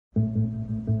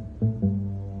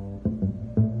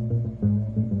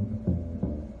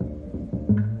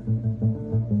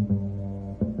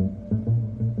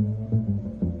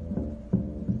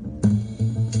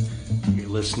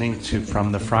listening to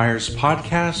From the Friars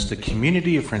podcast, the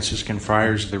community of Franciscan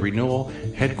Friars of the Renewal,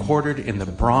 headquartered in the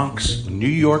Bronx, New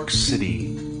York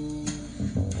City.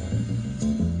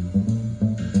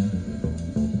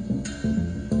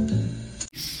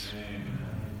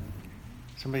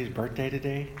 Somebody's birthday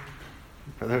today?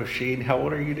 Brother Sheen, how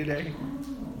old are you today?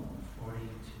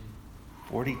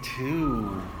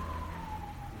 42.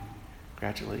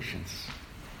 Congratulations.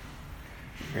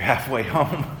 You're halfway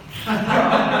home.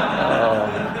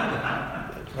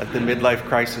 Let the midlife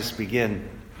crisis begin.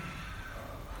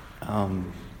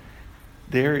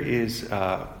 There is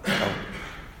a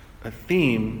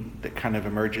theme that kind of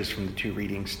emerges from the two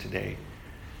readings today.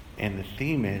 And the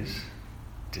theme is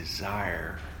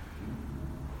desire.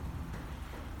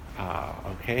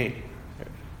 Okay.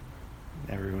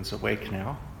 Everyone's awake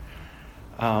now.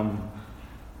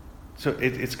 So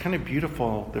it's kind of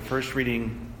beautiful. The first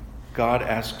reading, God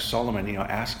asks Solomon,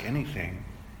 ask anything.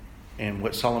 And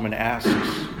what Solomon asks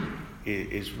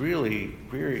is really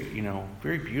very,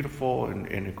 very beautiful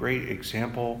and a great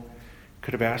example.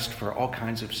 Could have asked for all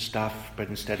kinds of stuff, but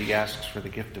instead he asks for the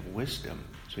gift of wisdom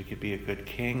so he could be a good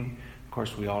king. Of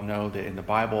course, we all know that in the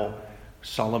Bible,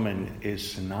 Solomon is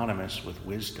synonymous with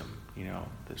wisdom,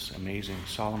 this amazing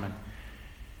Solomon.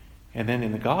 And then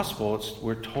in the gospel,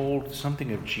 we're told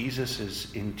something of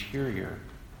Jesus' interior.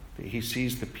 That he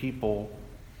sees the people,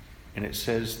 and it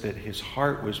says that his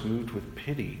heart was moved with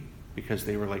pity because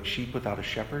they were like sheep without a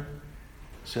shepherd.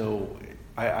 So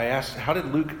I asked, how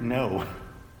did Luke know?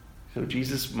 So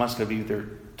Jesus must have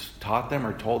either taught them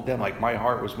or told them, like, my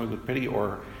heart was moved with pity,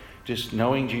 or just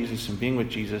knowing Jesus and being with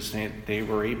Jesus, they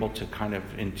were able to kind of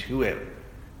intuit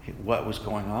what was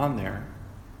going on there.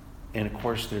 And of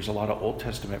course, there's a lot of Old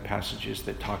Testament passages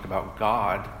that talk about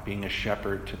God being a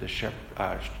shepherd to the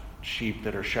sheep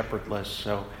that are shepherdless.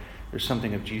 So there's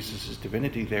something of Jesus'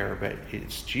 divinity there, but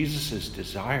it's Jesus'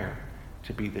 desire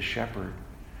to be the shepherd.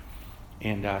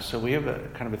 And so we have a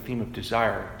kind of a theme of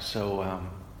desire. So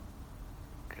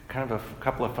kind of a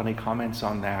couple of funny comments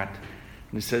on that.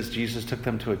 And it says Jesus took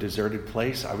them to a deserted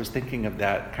place. I was thinking of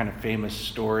that kind of famous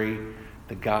story,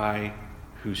 the guy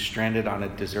who's stranded on a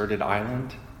deserted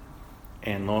island,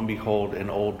 and lo and behold,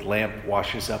 an old lamp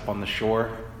washes up on the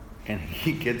shore, and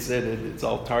he gets it, and it's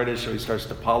all tarnished, so he starts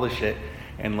to polish it,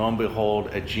 and lo and behold,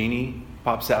 a genie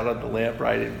pops out of the lamp,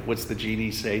 right? And what's the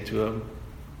genie say to him?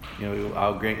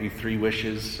 I'll grant you 3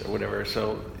 wishes, or whatever.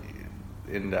 So,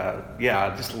 and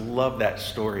I just love that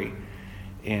story.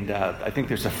 And I think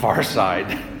there's a far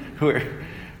side where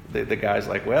the guy's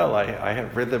like, well, I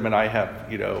have rhythm, and I have,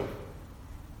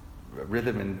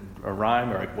 rhythm and a rhyme,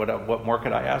 or what more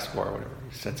could I ask for, or whatever.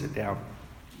 He sets it down.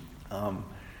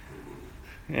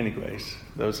 Anyways,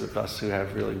 those of us who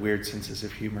have really weird senses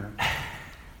of humor.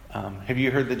 Have you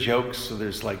heard the jokes? So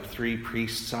there's like 3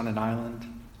 priests on an island.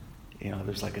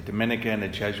 There's like a Dominican, a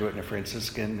Jesuit, and a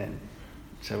Franciscan, and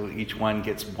so each one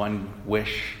gets one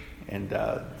wish. And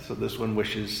so this one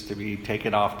wishes to be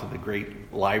taken off to the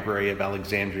great library of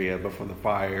Alexandria before the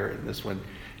fire, and this one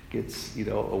gets,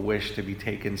 a wish to be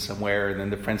taken somewhere. And then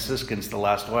the Franciscan's the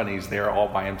last one. He's there all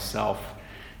by himself.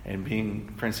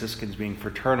 And Franciscan's being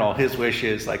fraternal, his wish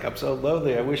is like, I'm so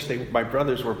lonely, I wish my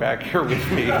brothers were back here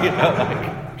with me.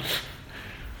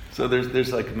 So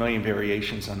there's like a million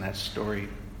variations on that story,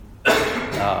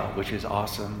 which is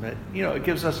awesome. But, it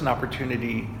gives us an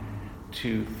opportunity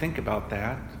to think about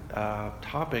that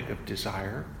topic of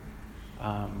desire.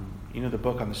 The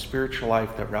book on the spiritual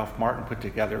life that Ralph Martin put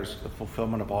together is The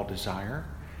Fulfillment of All Desire.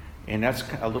 And that's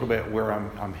a little bit where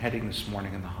I'm heading this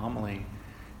morning in the homily,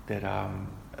 that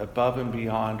above and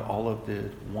beyond all of the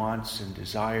wants and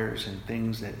desires and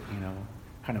things that,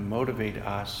 kind of motivate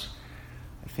us,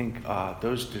 I think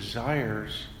those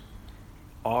desires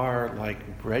are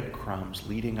like breadcrumbs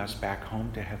leading us back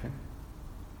home to heaven.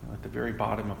 At the very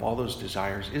bottom of all those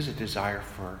desires is a desire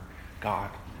for God.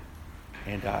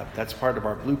 And that's part of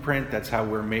our blueprint. That's how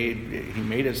we're made. He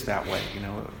made us that way,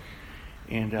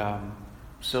 And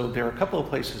so there are a couple of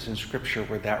places in Scripture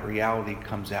where that reality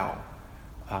comes out.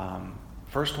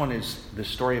 First one is the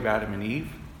story of Adam and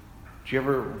Eve. Do you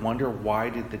ever wonder, why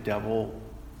did the devil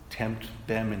tempt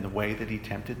them in the way that he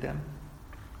tempted them?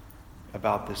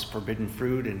 About this forbidden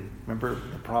fruit, and remember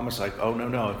the promise, like, oh,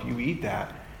 no, if you eat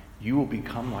that, you will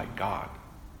become like God.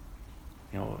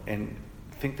 And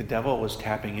I think the devil was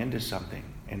tapping into something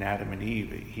in Adam and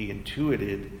Eve. He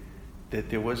intuited that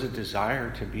there was a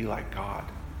desire to be like God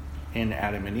in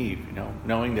Adam and Eve,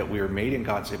 knowing that we were made in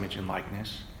God's image and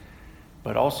likeness,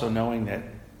 but also knowing that,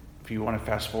 if you want to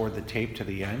fast forward the tape to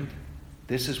the end,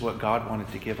 this is what God wanted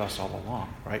to give us all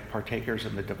along, right? Partakers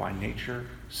in the divine nature,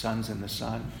 sons in the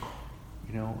Son,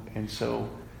 And so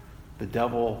the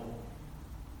devil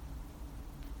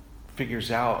figures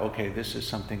out, okay, this is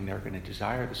something they're going to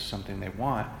desire, this is something they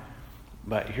want.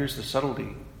 But here's the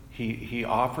subtlety. He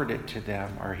offered it to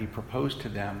them, or he proposed to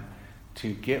them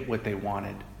to get what they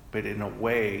wanted, but in a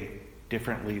way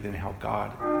differently than how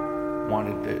God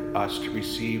wanted us to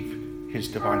receive his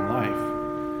divine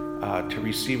life, to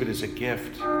receive it as a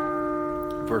gift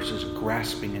versus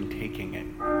grasping and taking it.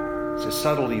 It's a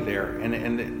subtlety there,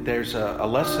 and there's a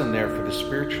lesson there for the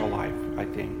spiritual life, I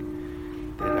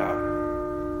think,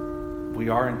 that we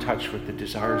are in touch with the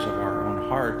desires of our own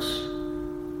hearts,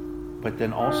 but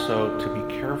then also to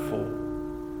be careful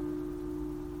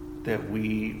that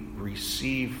we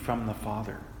receive from the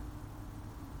Father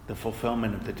the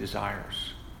fulfillment of the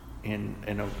desires in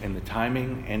the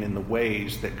timing and in the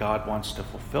ways that God wants to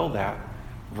fulfill that,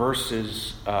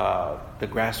 versus the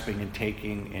grasping and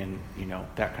taking and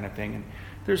that kind of thing. And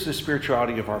there's the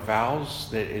spirituality of our vows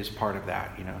that is part of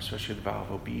that, especially the vow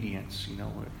of obedience,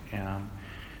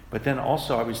 but then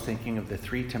also I was thinking of the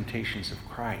 3 temptations of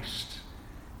Christ.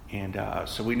 And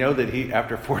so we know that he,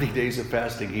 after 40 days of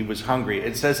fasting, he was hungry.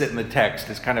 It says it in the text.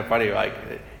 It's kind of funny, like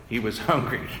he was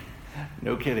hungry.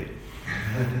 No kidding.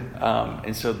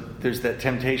 And so there's that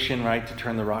temptation, right, to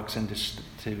turn the rocks into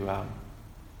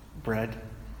bread.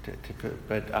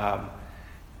 But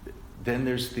then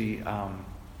there's the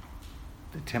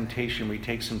temptation where he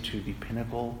takes him to the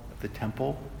pinnacle of the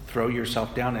temple. Throw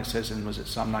yourself down. It says in, was it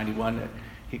Psalm 91, that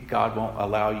God won't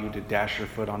allow you to dash your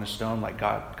foot on a stone, like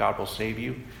God will save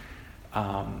you.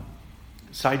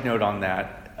 Side note on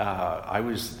that, I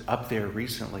was up there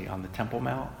recently on the Temple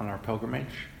Mount on our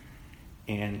pilgrimage,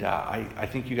 and I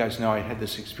think you guys know I had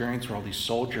this experience where all these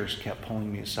soldiers kept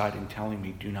pulling me aside and telling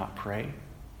me, do not pray.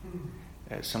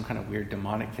 Some kind of weird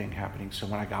demonic thing happening. So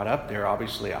when I got up there,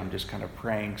 obviously I'm just kind of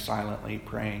praying, silently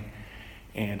praying.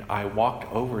 And I walked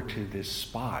over to this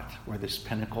spot where this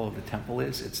pinnacle of the temple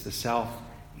is. It's the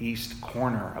southeast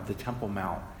corner of the Temple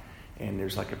Mount. And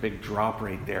there's like a big drop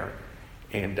right there.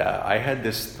 And I had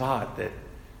this thought that,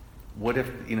 what if,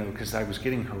 because I was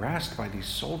getting harassed by these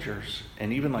soldiers.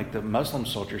 And even like the Muslim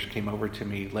soldiers came over to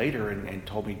me later and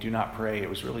told me, do not pray. It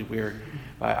was really weird.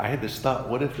 I had this thought,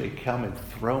 what if they come and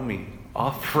throw me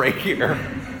off right here?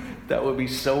 That would be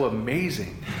so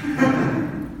amazing.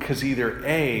 Because either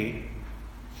A,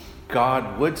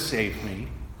 God would save me,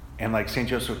 and like St.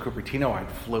 Joseph Cupertino, I'd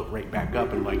float right back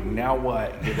up and like, now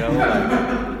what?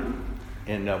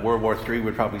 And World War III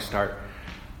would probably start.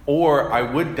 Or I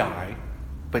would die,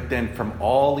 but then from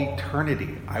all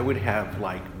eternity, I would have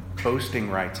like boasting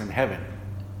rights in heaven.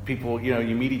 People,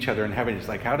 you meet each other in heaven. It's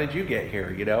like, how did you get here?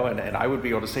 And I would be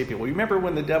able to say to people, you remember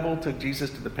when the devil took Jesus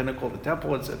to the pinnacle of the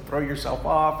temple and said, throw yourself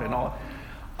off and all?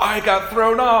 I got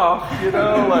thrown off,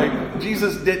 like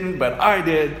Jesus didn't, but I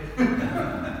did.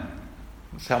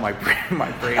 That's how my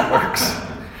brain works.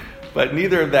 But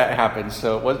neither of that happened,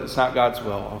 so it's not God's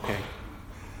will. Okay,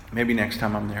 maybe next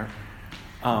time I'm there.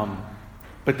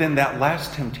 But then that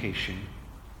last temptation,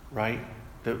 right,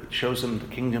 that shows them the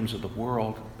kingdoms of the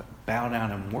world, bow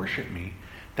down and worship me,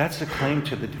 that's a claim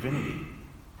to the divinity.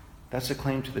 That's a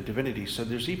claim to the divinity. So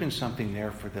there's even something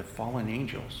there for the fallen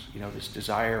angels, this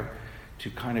desire to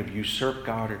kind of usurp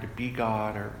God or to be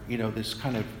God, or, this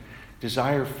kind of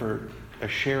desire for a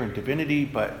share in divinity,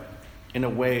 but in a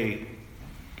way,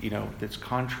 that's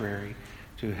contrary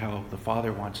to how the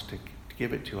Father wants to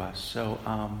give it to us. So,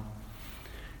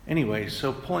 anyway,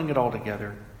 so pulling it all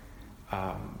together,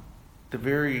 the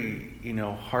very,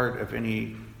 heart of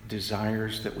any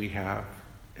desires that we have,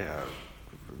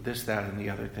 this, that, and the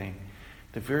other thing,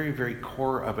 the very, very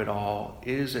core of it all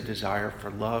is a desire for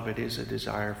love. It is a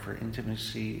desire for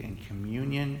intimacy and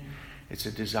communion. It's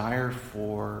a desire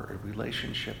for a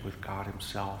relationship with God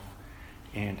himself.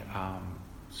 And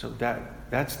so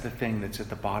that's the thing that's at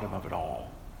the bottom of it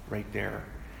all, right there.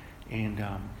 And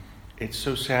it's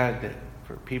so sad that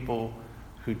for people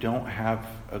who don't have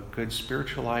a good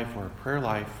spiritual life or a prayer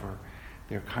life, or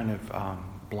they're kind of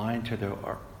blind to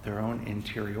their own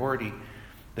interiority,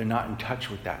 they're not in touch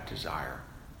with that desire,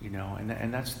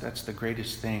 and that's the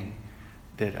greatest thing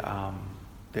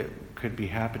that could be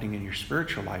happening in your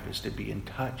spiritual life, is to be in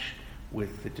touch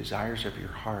with the desires of your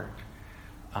heart,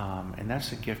 and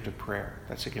that's a gift of prayer.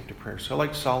 That's a gift of prayer. So,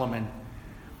 like Solomon,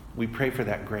 we pray for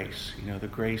that grace. The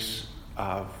grace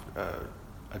of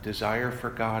a desire for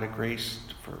God, a grace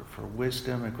for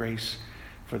wisdom, a grace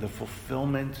for the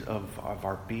fulfillment of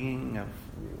our being, of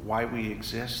why we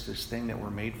exist, this thing that we're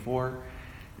made for,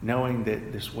 knowing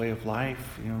that this way of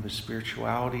life, the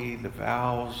spirituality, the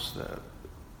vows,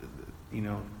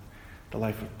 the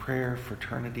life of prayer,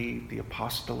 fraternity, the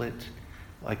apostolate,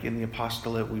 like in the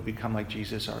apostolate, we become like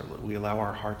Jesus. We allow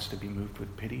our hearts to be moved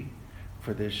with pity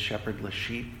for this shepherdless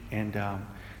sheep. And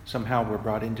somehow we're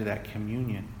brought into that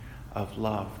communion of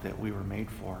love that we were made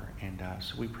for. And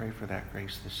so we pray for that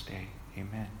grace this day.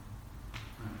 Amen.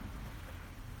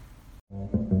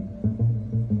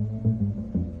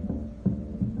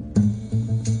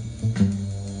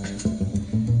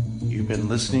 You've been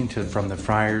listening to From the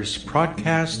Friars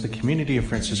podcast, the Community of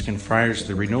Franciscan Friars,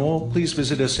 The Renewal. Please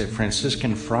visit us at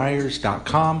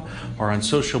franciscanfriars.com or on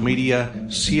social media,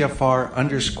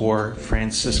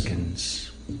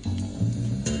 CFR_Franciscans.